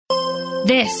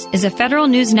This is a Federal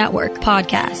News Network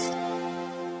podcast.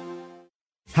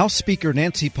 House Speaker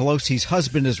Nancy Pelosi's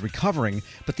husband is recovering,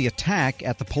 but the attack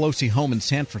at the Pelosi home in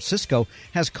San Francisco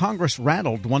has Congress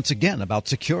rattled once again about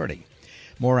security.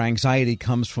 More anxiety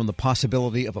comes from the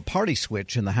possibility of a party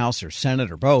switch in the House or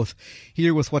Senate or both.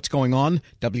 Here with what's going on,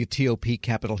 WTOP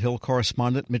Capitol Hill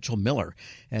correspondent Mitchell Miller.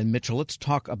 And Mitchell, let's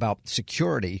talk about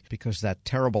security, because that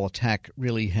terrible attack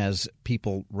really has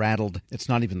people rattled. It's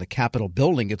not even the Capitol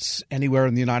building. It's anywhere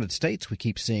in the United States. We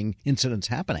keep seeing incidents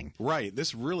happening. Right.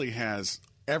 This really has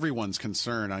everyone's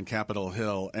concern on Capitol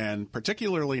Hill, and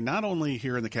particularly not only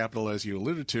here in the Capitol, as you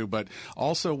alluded to, but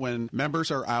also when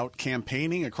members are out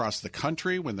campaigning across the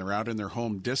country, when they're out in their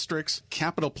home districts.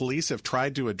 Capitol Police have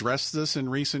tried to address this in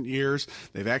recent years.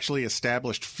 They've actually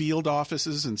established field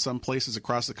offices in some places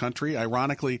across the country.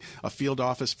 Ironically, a field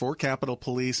office for Capitol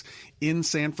Police in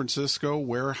San Francisco,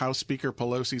 where House Speaker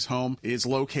Pelosi's home is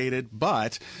located.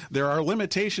 But there are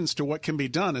limitations to what can be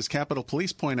done. As Capitol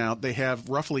Police point out, they have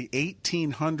roughly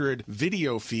 1,800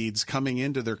 video feeds coming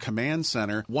into their command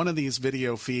center. One of these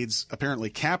video feeds apparently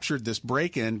captured this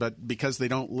break-in, but because they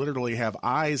don't literally have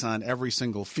eyes on every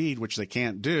single feed, which they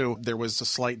can't do, there was a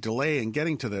slight delay in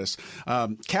getting to this.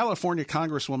 California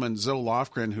Congresswoman Zoe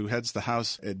Lofgren, who heads the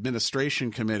House Administration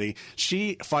Committee,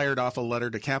 she fired off a letter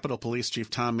to Capitol Police Chief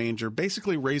Tom Manger,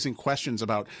 basically raising questions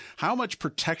about how much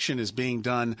protection is being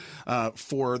done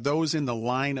for those in the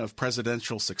line of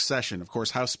presidential succession. Of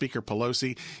course, House Speaker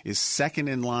Pelosi is second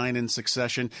in line in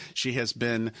succession. She has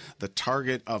been the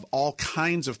target of all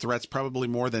kinds of threats, probably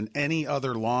more than any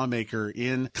other lawmaker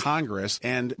in Congress.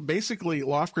 And basically,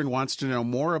 Lofgren wants to know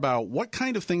more about what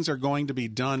kind of things are going to be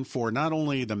done for not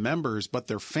only the members, but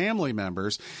their family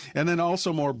members. And then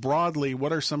also more broadly,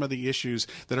 what are some of the issues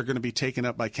that are going to be taken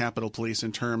up by Capitol Police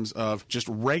in terms of just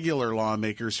regular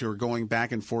lawmakers who are going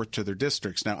back and forth to their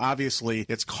districts. Now, obviously,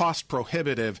 it's cost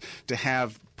prohibitive to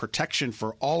have protection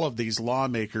for all of these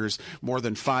lawmakers, more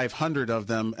than 500 of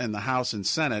them in the House and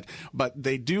Senate, but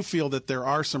they do feel that there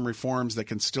are some reforms that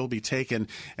can still be taken,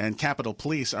 and Capitol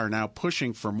Police are now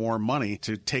pushing for more money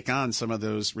to take on some of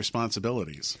those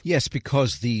responsibilities. Yes,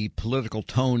 because the political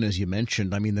tone, as you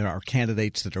mentioned, I mean, there are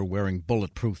candidates that are wearing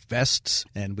bulletproof vests,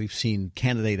 and we've seen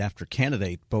candidate after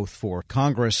candidate, both for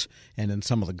Congress and in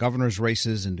some of the governor's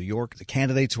races in New York, the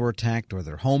candidates were attacked or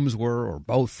their homes were, or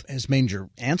both. Has Manger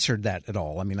answered that at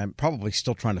all? I mean, I'm probably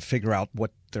still trying to figure out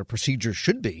what their procedures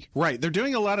should be. Right. They're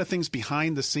doing a lot of things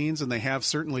behind the scenes, and they have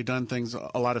certainly done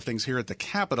a lot of things here at the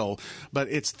Capitol, but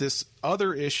it's this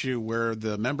other issue where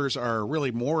the members are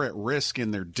really more at risk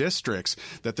in their districts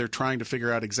that they're trying to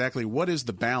figure out exactly what is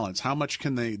the balance, how much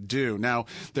can they do. Now,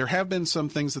 there have been some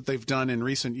things that they've done in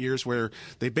recent years where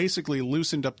they basically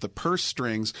loosened up the purse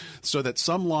strings so that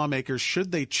some lawmakers,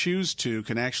 should they choose to,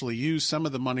 can actually use some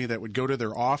of the money that would go to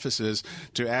their offices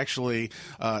to actually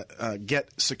get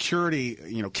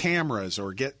security, cameras,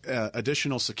 or get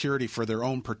additional security for their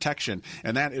own protection.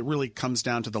 And that it really comes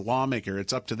down to the lawmaker.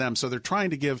 It's up to them. So they're trying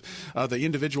to give the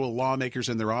individual lawmakers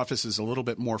in their offices a little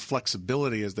bit more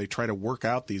flexibility as they try to work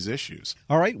out these issues.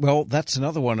 All right. Well, that's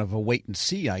another one of a wait and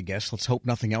see, I guess. Let's hope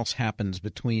nothing else happens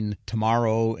between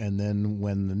tomorrow and then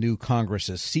when the new Congress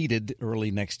is seated early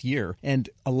next year.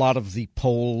 And a lot of the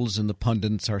polls and the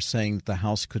pundits are saying that the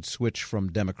House could switch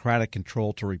from Democratic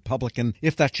control to Republican.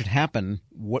 If that should happen,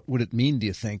 what would it mean, do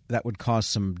you think? That would cause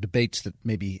some debates that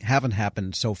maybe haven't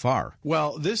happened so far.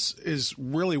 Well, this is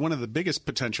really one of the biggest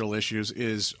potential issues,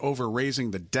 is over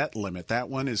raising the debt limit. That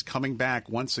one is coming back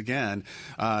once again.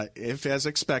 If, as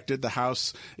expected, the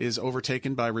House is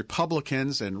overtaken by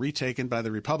Republicans and retaken by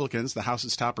the Republicans, the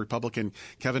House's top Republican,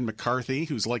 Kevin McCarthy,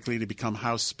 who's likely to become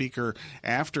House Speaker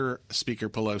after Speaker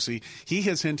Pelosi, he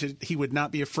has hinted he would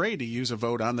not be afraid to use a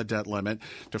vote on the debt limit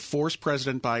to force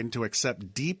President Biden to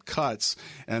accept deep cuts,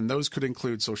 and those could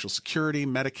include Social Security,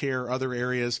 Medicare, other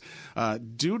areas.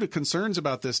 Due to concerns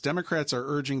about this, Democrats are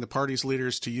urging the party's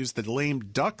leaders to use the lame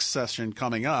duck session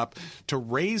coming up to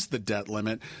raise the debt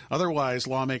limit. Otherwise,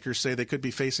 lawmakers say they could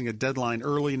be facing a deadline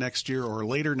early next year or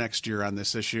later next year on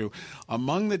this issue.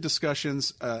 Among the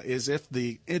discussions is if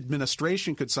the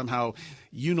administration could somehow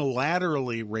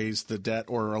unilaterally raise the debt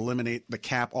or eliminate the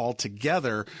cap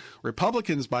altogether.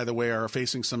 Republicans, by the way, are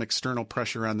facing some external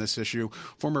pressure on this issue.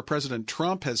 Former President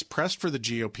Trump has pressed for the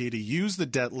GOP to use the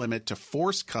debt limit to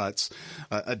force cuts.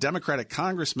 A Democratic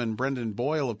Congressman, Brendan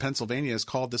Boyle of Pennsylvania, has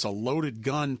called this a loaded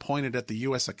gun pointed at the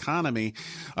U.S. economy.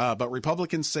 But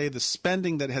Republicans say the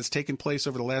spending that has taken place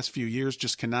over the last few years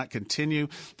just cannot continue.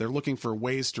 They're looking for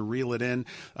ways to reel it in.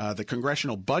 The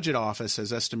Congressional Budget Office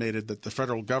has estimated that the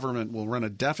federal government will run a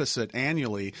deficit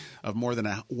annually of more than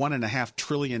 $1.5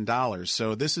 trillion.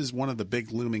 So this is one of the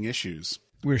big looming issues.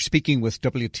 We're speaking with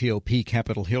WTOP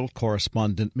Capitol Hill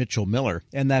correspondent Mitchell Miller,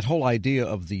 and that whole idea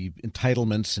of the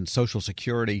entitlements and Social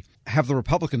Security, have the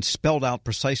Republicans spelled out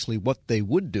precisely what they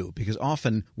would do? Because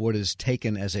often what is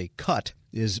taken as a cut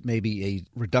is maybe a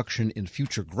reduction in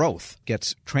future growth,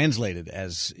 gets translated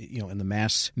as, in the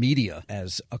mass media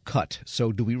as a cut.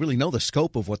 So do we really know the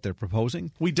scope of what they're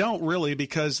proposing? We don't really,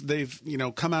 because they've,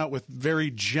 come out with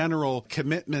very general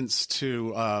commitments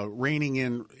to reining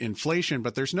in inflation,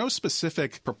 but there's no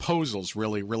specific proposals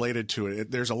really related to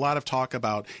it. There's a lot of talk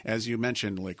about, as you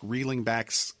mentioned, like reeling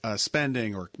back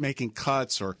spending or making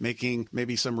cuts or making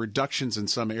maybe some reductions in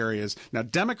some areas. Now,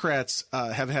 Democrats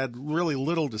have had really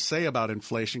little to say about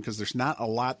inflation because there's not a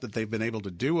lot that they've been able to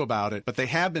do about it, but they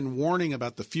have been warning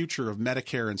about the future of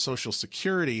Medicare and Social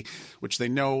Security, which they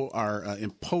know are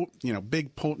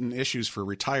big potent issues for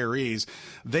retirees.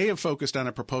 They have focused on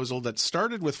a proposal that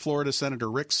started with Florida Senator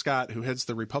Rick Scott, who heads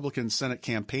the Republican Senate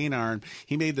campaign arm.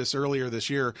 He made this earlier this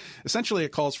year. Essentially,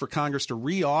 it calls for Congress to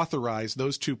reauthorize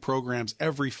those two programs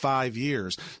every 5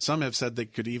 years. Some have said they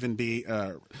could even be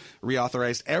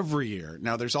reauthorized every year.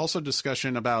 Now, there's also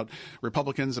discussion about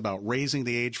Republicans about raising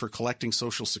the age for collecting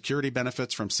Social Security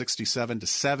benefits from 67 to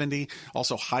 70,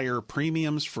 also higher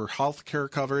premiums for health care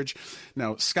coverage.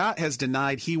 Now, Scott has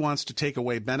denied he wants to take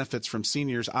away benefits from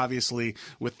seniors, obviously,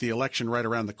 with the election right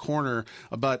around the corner.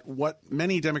 But what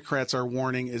many Democrats are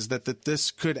warning is that this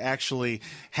could actually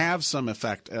have some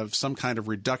effect of some kind of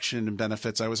reduction in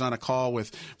benefits. I was on a call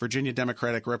with Virginia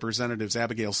Democratic Representatives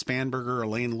Abigail Spanberger,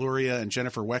 Elaine Luria, and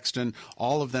Jennifer Wexton,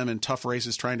 all of them in tough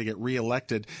races trying to get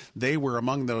reelected. They were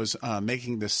among those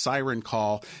making this siren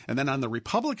call. And then on the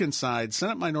Republican side,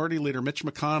 Senate Minority Leader Mitch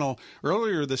McConnell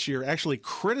earlier this year actually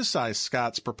criticized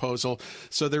Scott's proposal.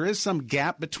 So there is some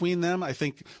gap between them. I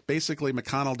think basically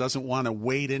McConnell doesn't want to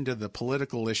wade into the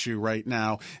political issue right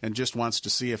now and just wants to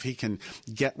see if he can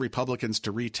get Republicans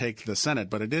to retake the Senate.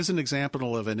 But it is an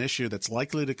example of an issue that's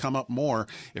likely to come up more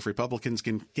if Republicans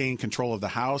can gain control of the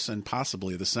House and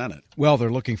possibly the Senate. Well, they're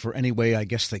looking for any way, I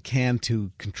guess, they can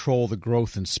to control the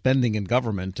growth in spending in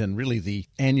government, and really the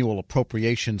annual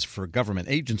appropriations for government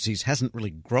agencies hasn't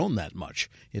really grown that much.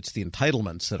 It's the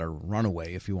entitlements that are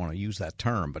runaway, if you want to use that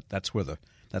term, but that's where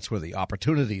the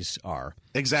opportunities are.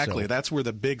 Exactly. So, that's where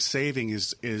the big saving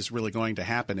is really going to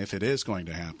happen, if it is going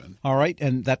to happen. All right,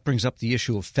 and that brings up the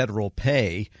issue of federal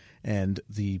pay. And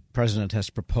the president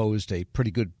has proposed a pretty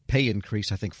good pay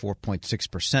increase, I think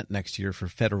 4.6% next year for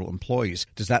federal employees.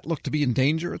 Does that look to be in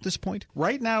danger at this point?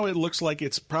 Right now, it looks like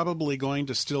it's probably going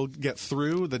to still get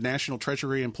through. The National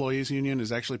Treasury Employees Union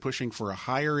is actually pushing for a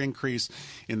higher increase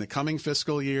in the coming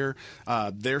fiscal year.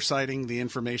 They're citing the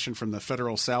information from the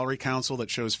Federal Salary Council that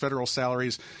shows federal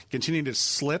salaries continue to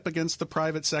slip against the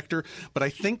private sector. But I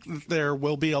think there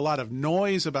will be a lot of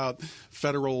noise about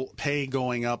federal pay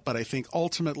going up, but I think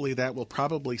ultimately that will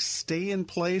probably stay in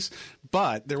place,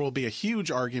 but there will be a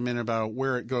huge argument about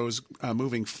where it goes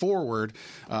moving forward.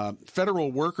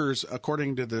 Federal workers,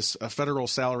 according to this Federal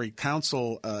Salary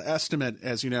Council estimate,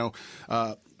 as you know,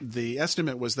 the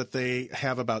estimate was that they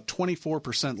have about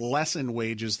 24% less in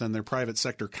wages than their private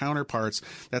sector counterparts.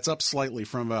 That's up slightly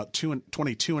from about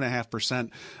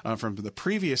 22.5% from the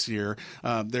previous year.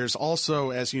 There's also,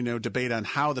 as you know, debate on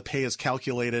how the pay is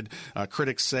calculated.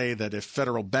 Critics say that if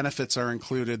federal benefits are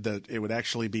included, that it would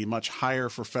actually be much higher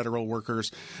for federal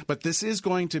workers. But this is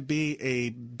going to be a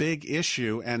big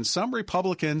issue, and some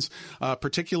Republicans,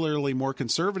 particularly more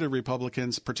conservative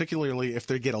Republicans, particularly if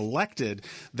they get elected,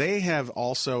 they have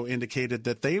also indicated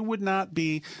that they would not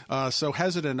be so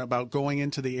hesitant about going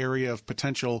into the area of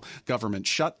potential government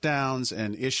shutdowns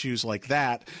and issues like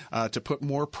that to put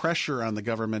more pressure on the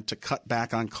government to cut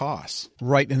back on costs.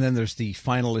 Right, and then there's the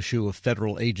final issue of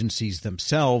federal agencies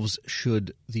themselves.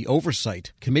 Should the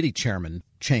oversight committee chairman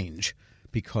change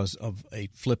because of a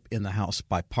flip in the House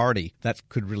by party? That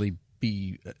could really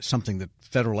be something that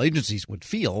federal agencies would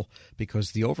feel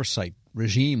because the oversight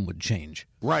regime would change.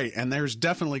 Right, and there's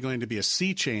definitely going to be a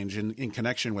sea change in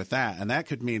connection with that, and that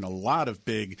could mean a lot of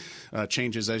big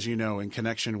changes, as you know, in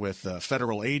connection with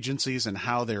federal agencies and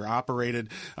how they're operated.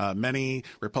 Many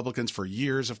Republicans for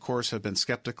years, of course, have been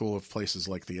skeptical of places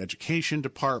like the Education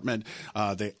Department.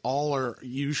 They all are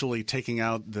usually taking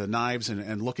out the knives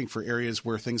and looking for areas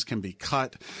where things can be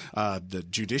cut. The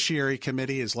Judiciary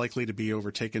Committee is likely to be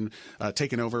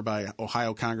taken over by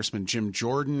Ohio Congressman Jim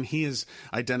Jordan. He has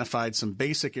identified some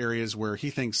basic areas where he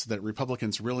thinks that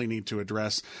Republicans really need to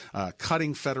address,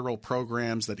 cutting federal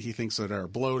programs that he thinks that are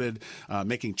bloated,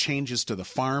 making changes to the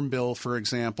Farm Bill, for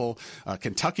example.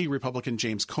 Kentucky Republican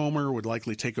James Comer would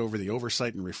likely take over the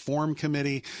Oversight and Reform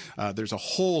Committee. There's a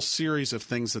whole series of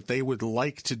things that they would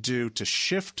like to do to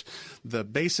shift the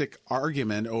basic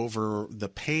argument over the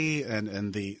pay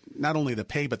and the not only the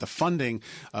pay but the funding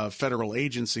of federal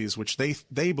agencies, which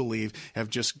they believe have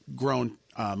just grown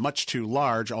much too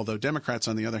large, although Democrats,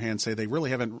 on the other hand, say they really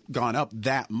haven't gone up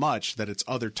that much, that it's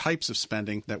other types of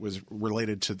spending that was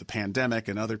related to the pandemic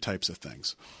and other types of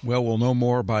things. Well, we'll know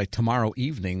more by tomorrow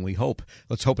evening, we hope.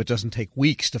 Let's hope it doesn't take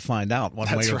weeks to find out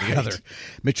one way or the other.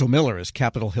 Mitchell Miller is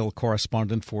Capitol Hill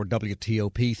correspondent for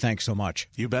WTOP. Thanks so much.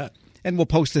 You bet. And we'll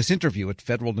post this interview at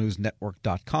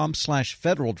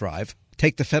federalnewsnetwork.com/Federal Drive.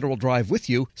 Take the Federal Drive with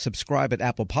you. Subscribe at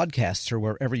Apple Podcasts or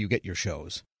wherever you get your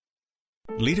shows.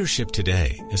 Leadership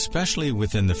today, especially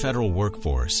within the federal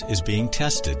workforce, is being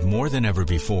tested more than ever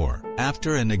before.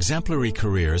 After an exemplary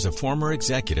career as a former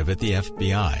executive at the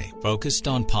FBI, focused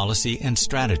on policy and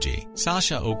strategy,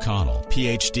 Sasha O'Connell,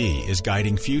 Ph.D., is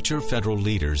guiding future federal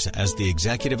leaders as the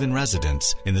executive in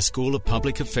residence in the School of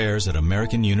Public Affairs at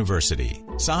American University.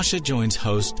 Sasha joins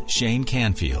host Shane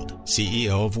Canfield,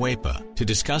 CEO of WEPA, to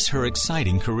discuss her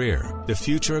exciting career, the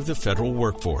future of the federal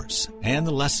workforce, and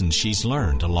the lessons she's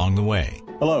learned along the way.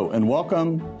 Hello, and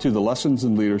welcome to the Lessons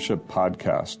in Leadership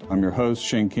podcast. I'm your host,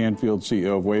 Shane Canfield,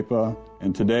 CEO of WEPA,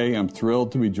 and today I'm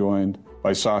thrilled to be joined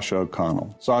by Sasha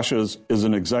O'Connell. Sasha is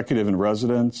an executive in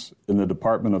residence in the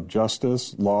Department of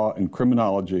Justice, Law, and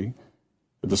Criminology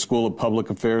at the School of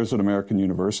Public Affairs at American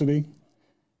University,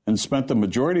 and spent the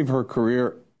majority of her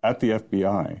career at the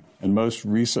FBI, and most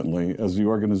recently as the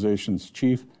organization's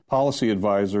Chief Policy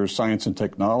Advisor, Science and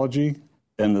Technology,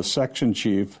 and the Section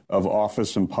Chief of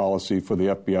Office and Policy for the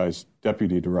FBI's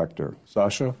Deputy Director.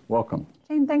 Sasha, welcome.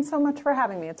 Shane, thanks so much for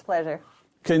having me. It's a pleasure.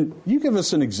 Can you give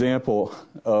us an example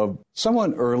of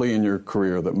someone early in your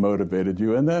career that motivated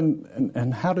you, and then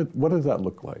what did that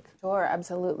look like? Sure,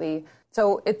 absolutely.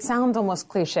 So it sounds almost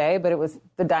cliche, but it was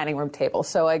the dining room table.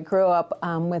 So I grew up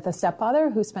with a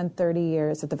stepfather who spent 30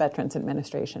 years at the Veterans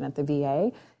Administration at the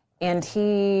VA, and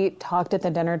he talked at the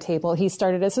dinner table. He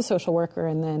started as a social worker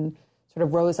and then sort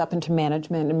of rose up into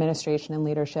management, administration, and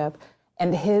leadership.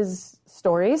 And his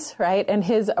stories, right, and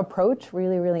his approach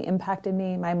really, really impacted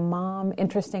me. My mom,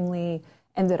 interestingly,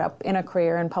 ended up in a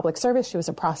career in public service. She was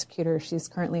a prosecutor. She's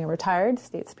currently a retired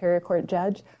state superior court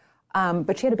judge.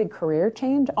 But she had a big career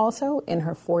change also in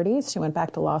her 40s. She went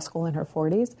back to law school in her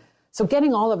 40s. So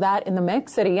getting all of that in the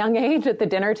mix at a young age at the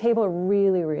dinner table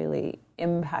really, really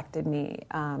impacted me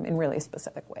in really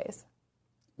specific ways.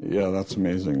 Yeah, that's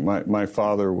amazing. My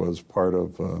father was part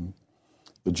of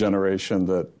the generation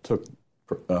that took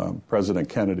President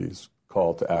Kennedy's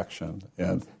call to action.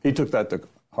 And he took that to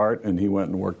heart, and he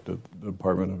went and worked at the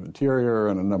Department of Interior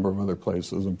and a number of other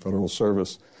places in federal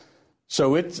service.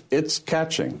 So it's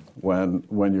catching when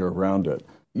you're around it.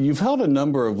 You've held a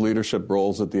number of leadership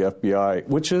roles at the FBI,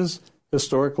 which is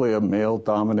historically a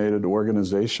male-dominated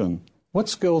organization. What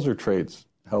skills or traits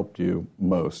helped you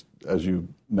most as you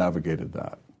navigated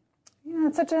that? Yeah,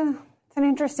 it's an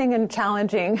interesting and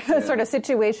challenging sort of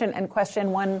situation and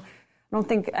question. One I don't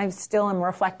think I still am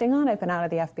reflecting on. I've been out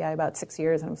of the FBI about 6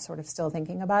 years, and I'm sort of still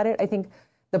thinking about it. I think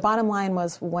the bottom line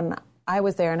was when I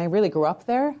was there, and I really grew up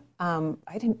there, I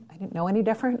didn't know any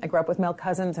different. I grew up with male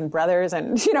cousins and brothers,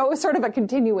 and it was sort of a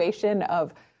continuation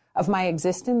of my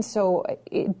existence. So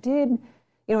it did,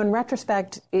 in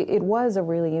retrospect, it was a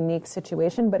really unique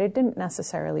situation, but it didn't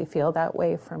necessarily feel that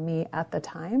way for me at the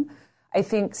time. I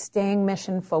think staying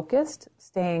mission-focused,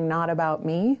 staying not about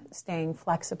me, staying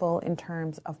flexible in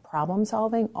terms of problem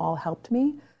solving all helped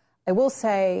me. I will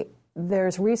say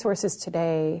there's resources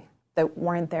today that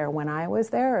weren't there when I was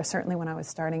there, or certainly when I was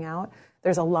starting out.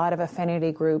 There's a lot of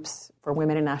affinity groups for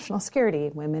women in national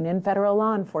security, women in federal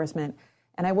law enforcement.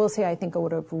 And I will say I think I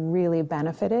would have really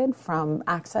benefited from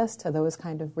access to those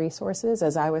kind of resources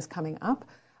as I was coming up.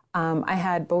 I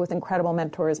had both incredible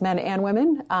mentors, men and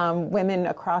women, women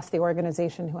across the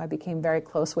organization who I became very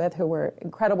close with, who were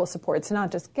incredible supports,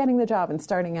 not just getting the job and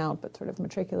starting out, but sort of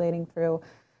matriculating through.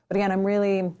 But again, I'm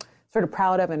really sort of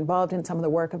proud of and involved in some of the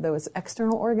work of those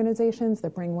external organizations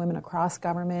that bring women across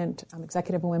government,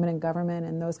 executive women in government,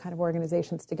 and those kind of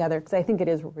organizations together, because I think it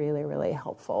is really, really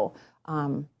helpful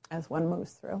as one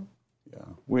moves through. Yeah,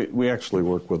 we actually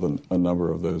work with a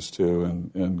number of those too,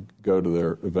 and go to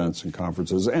their events and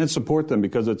conferences and support them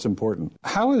because it's important.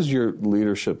 How has your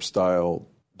leadership style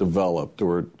developed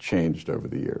or changed over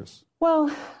the years?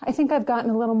 Well, I think I've gotten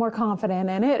a little more confident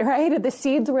in it, right? The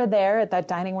seeds were there at that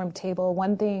dining room table.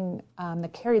 One thing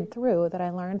that carried through that I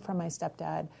learned from my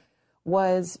stepdad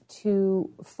was to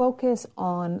focus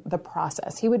on the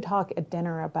process. He would talk at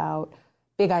dinner about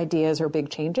big ideas or big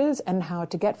changes and how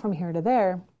to get from here to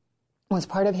there was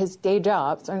part of his day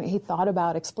job. So he thought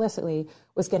about explicitly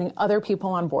was getting other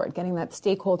people on board, getting that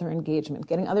stakeholder engagement,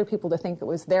 getting other people to think it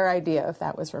was their idea if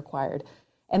that was required.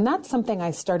 And that's something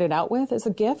I started out with as a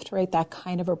gift, right? That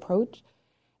kind of approach.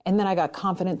 And then I got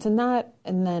confidence in that,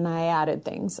 and then I added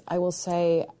things. I will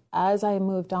say, as I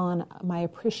moved on, my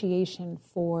appreciation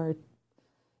for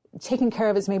taking care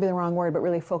of is maybe the wrong word, but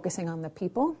really focusing on the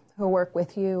people who work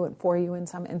with you and for you in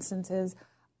some instances,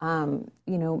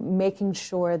 making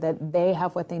sure that they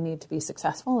have what they need to be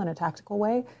successful in a tactical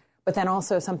way. But then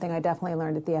also something I definitely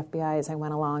learned at the FBI as I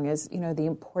went along is, the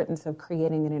importance of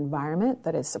creating an environment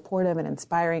that is supportive and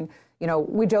inspiring.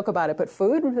 We joke about it, but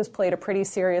food has played a pretty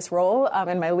serious role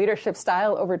in my leadership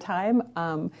style over time.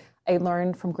 I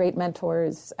learned from great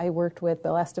mentors. I worked with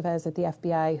Bill Estevez at the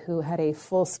FBI, who had a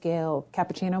full-scale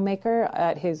cappuccino maker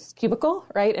at his cubicle,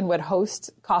 right, and would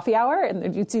host coffee hour,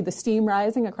 and you'd see the steam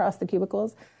rising across the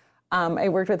cubicles. I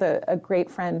worked with a great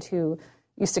friend who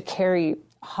used to carry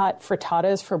hot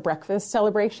frittatas for breakfast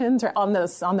celebrations or on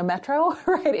the metro,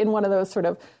 right, in one of those sort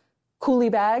of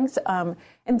coolie bags.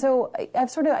 And so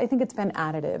I think it's been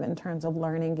additive in terms of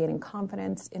learning, gaining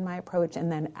confidence in my approach,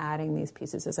 and then adding these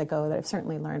pieces as I go that I've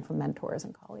certainly learned from mentors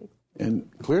and colleagues. And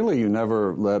clearly you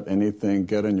never let anything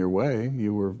get in your way.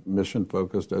 You were mission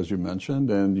focused, as you mentioned,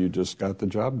 and you just got the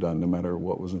job done no matter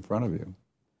what was in front of you.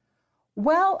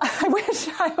 Well, I wish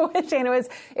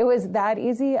it was that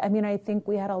easy. I mean, I think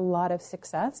we had a lot of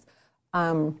success.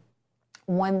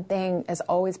 One thing has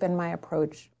always been my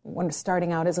approach when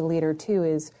starting out as a leader, too,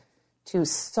 is to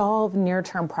solve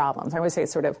near-term problems. I always say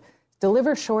sort of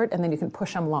deliver short and then you can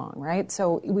push them long, right?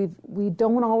 So we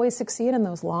don't always succeed in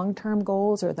those long-term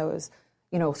goals or those,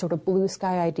 sort of blue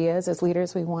sky ideas as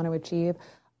leaders we want to achieve.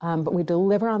 But we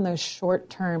deliver on those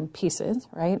short-term pieces,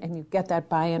 right? And you get that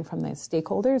buy-in from the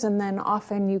stakeholders. And then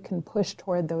often you can push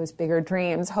toward those bigger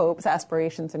dreams, hopes,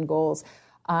 aspirations, and goals.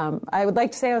 I would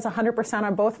like to say I was 100%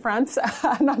 on both fronts.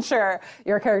 I'm not sure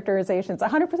your characterization's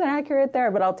 100% accurate there,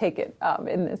 but I'll take it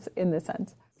in this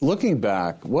sense. Looking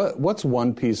back, what's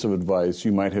one piece of advice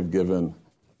you might have given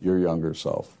your younger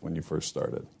self when you first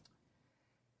started?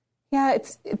 Yeah,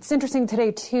 it's interesting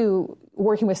today, too,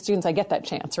 working with students, I get that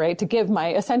chance, right, to give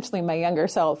essentially my younger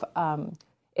self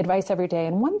advice every day.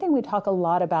 And one thing we talk a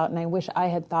lot about, and I wish I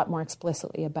had thought more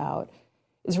explicitly about,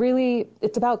 is really,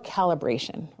 it's about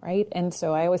calibration, right? And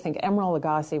so I always think Emeril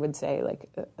Lagasse would say, like,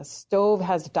 a stove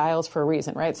has dials for a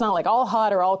reason, right? It's not like all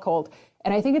hot or all cold.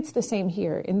 And I think it's the same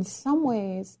here. In some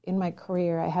ways, in my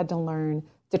career, I had to learn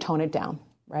to tone it down,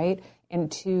 right?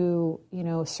 And to,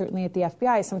 certainly at the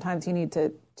FBI, sometimes you need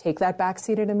to take that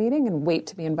backseat at a meeting and wait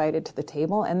to be invited to the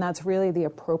table. And that's really the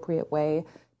appropriate way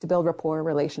to build rapport,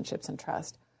 relationships, and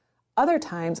trust. Other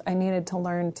times, I needed to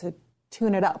learn to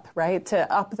tune it up, right?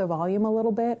 To up the volume a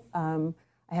little bit. I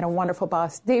had a wonderful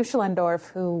boss, Dave Schlendorf,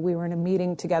 who we were in a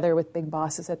meeting together with big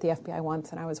bosses at the FBI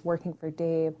once, and I was working for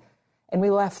Dave. And we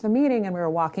left the meeting and we were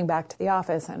walking back to the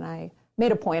office, and I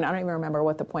made a point. I don't even remember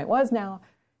what the point was now.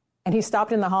 And he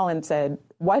stopped in the hall and said,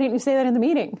 "Why didn't you say that in the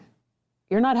meeting?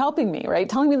 You're not helping me, right?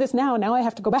 Telling me this now I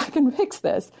have to go back and fix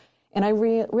this." And I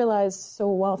realized,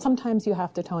 sometimes you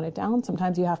have to tone it down,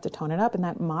 sometimes you have to tone it up, and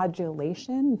that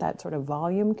modulation, that sort of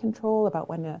volume control about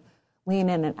when to lean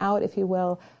in and out, if you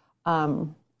will,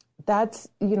 that's,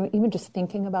 even just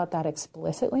thinking about that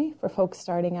explicitly for folks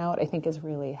starting out, I think is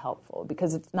really helpful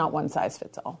because it's not one size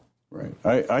fits all. Right.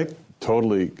 I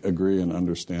totally agree and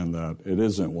understand that. It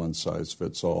isn't one size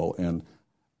fits all. And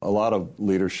a lot of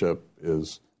leadership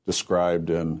is described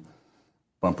in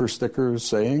bumper stickers,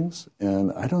 sayings,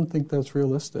 and I don't think that's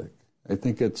realistic. I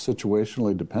think it's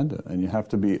situationally dependent, and you have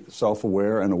to be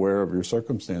self-aware and aware of your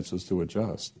circumstances to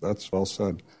adjust. That's well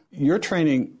said. You're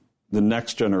training the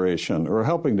next generation, or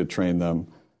helping to train them,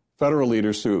 federal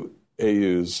leaders through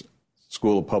AU's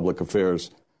School of Public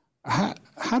Affairs.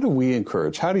 How do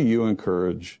you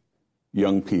encourage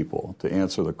young people to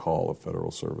answer the call of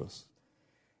federal service?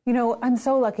 I'm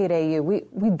so lucky at AU.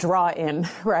 We draw in,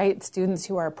 right, students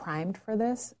who are primed for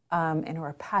this and who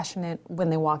are passionate when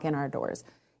they walk in our doors.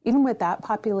 Even with that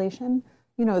population,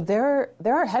 there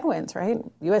are headwinds, right?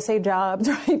 USA jobs,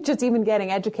 right? Just even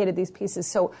getting educated, these pieces.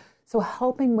 So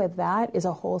helping with that is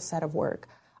a whole set of work.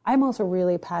 I'm also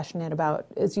really passionate about,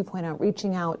 as you point out,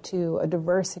 reaching out to a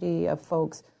diversity of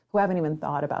folks who haven't even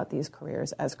thought about these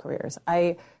careers as careers.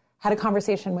 I had a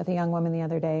conversation with a young woman the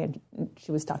other day, and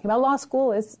she was talking about law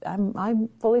school. I'm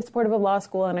fully supportive of law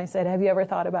school, and I said, have you ever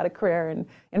thought about a career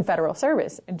in federal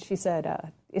service? And she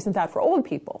said, isn't that for old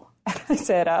people? I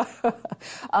said,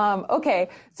 okay.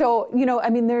 So,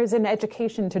 there's an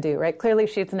education to do, right? Clearly,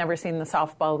 she's never seen the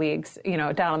softball leagues,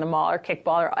 down on the mall or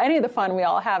kickball or any of the fun we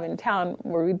all have in town,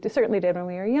 where we certainly did when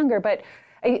we were younger. But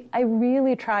I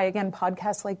really try, again,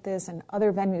 podcasts like this and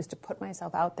other venues to put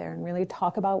myself out there and really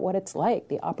talk about what it's like,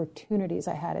 the opportunities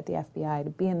I had at the FBI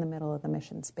to be in the middle of the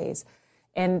mission space,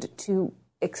 and to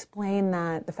explain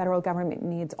that the federal government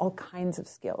needs all kinds of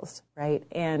skills, right?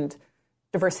 And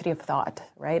diversity of thought,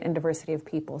 right? And diversity of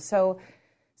people. So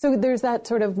there's that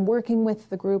sort of working with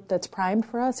the group that's primed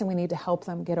for us, and we need to help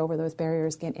them get over those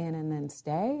barriers, get in, and then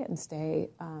stay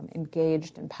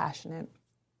engaged and passionate.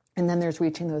 And then there's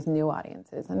reaching those new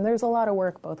audiences. And there's a lot of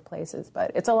work both places,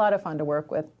 but it's a lot of fun to work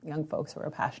with young folks who are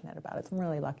passionate about it. So I'm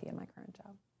really lucky in my current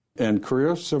job. And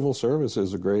career civil service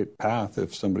is a great path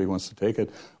if somebody wants to take it.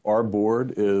 Our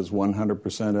board is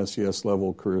 100% SES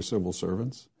level career civil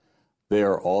servants. They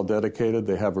are all dedicated.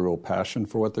 They have a real passion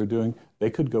for what they're doing. They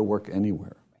could go work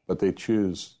anywhere, but they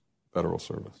choose federal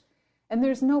service. And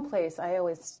there's no place, I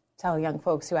always tell young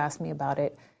folks who ask me about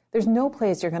it, there's no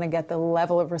place you're going to get the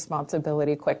level of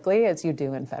responsibility quickly as you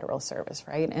do in federal service,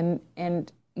 right?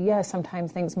 And yes,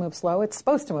 sometimes things move slow. It's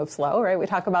supposed to move slow, right? We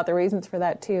talk about the reasons for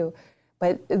that too.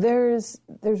 But there's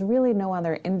really no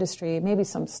other industry, maybe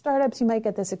some startups you might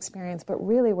get this experience, but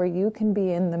really where you can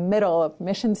be in the middle of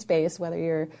mission space, whether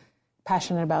you're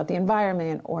passionate about the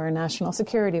environment or national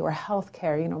security or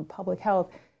healthcare, public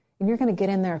health, and you're going to get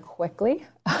in there quickly,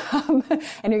 and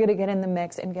you're going to get in the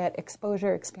mix and get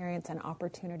exposure, experience, and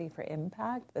opportunity for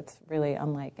impact that's really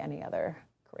unlike any other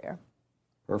career.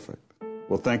 Perfect.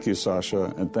 Well, thank you,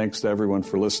 Sasha, and thanks to everyone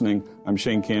for listening. I'm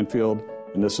Shane Canfield,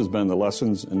 and this has been the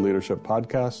Lessons in Leadership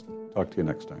podcast. Talk to you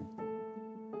next time.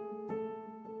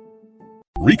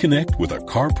 Reconnect with a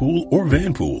carpool or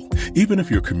vanpool. Even if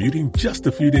you're commuting just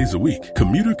a few days a week,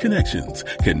 Commuter Connections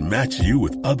can match you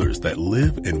with others that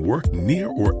live and work near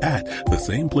or at the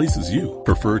same place as you.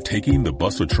 Prefer taking the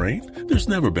bus or train? There's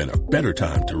never been a better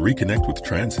time to reconnect with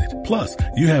transit. Plus,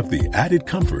 you have the added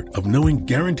comfort of knowing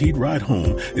Guaranteed Ride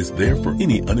Home is there for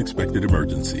any unexpected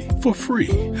emergency for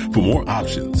free. For more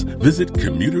options, visit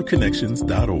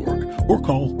commuterconnections.org or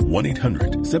call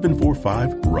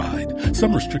 1-800-745-RIDE.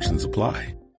 Some restrictions apply.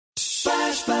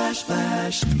 Splash, splash,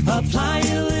 splash. Apply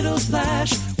a little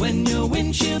splash. When your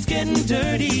windshield's getting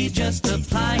dirty, just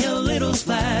apply a little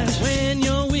splash. When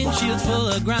your windshield's full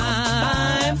of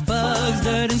grime, bugs,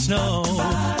 dirt, and snow,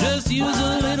 just use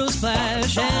a little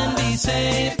splash and be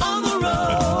safe on the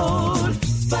road.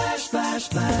 Splash, splash,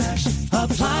 splash.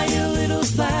 Apply a little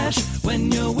splash.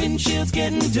 When your windshield's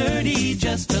getting dirty,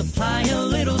 just apply a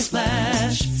little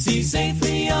splash. See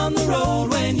safely on the road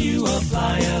when you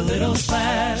apply a little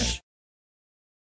splash.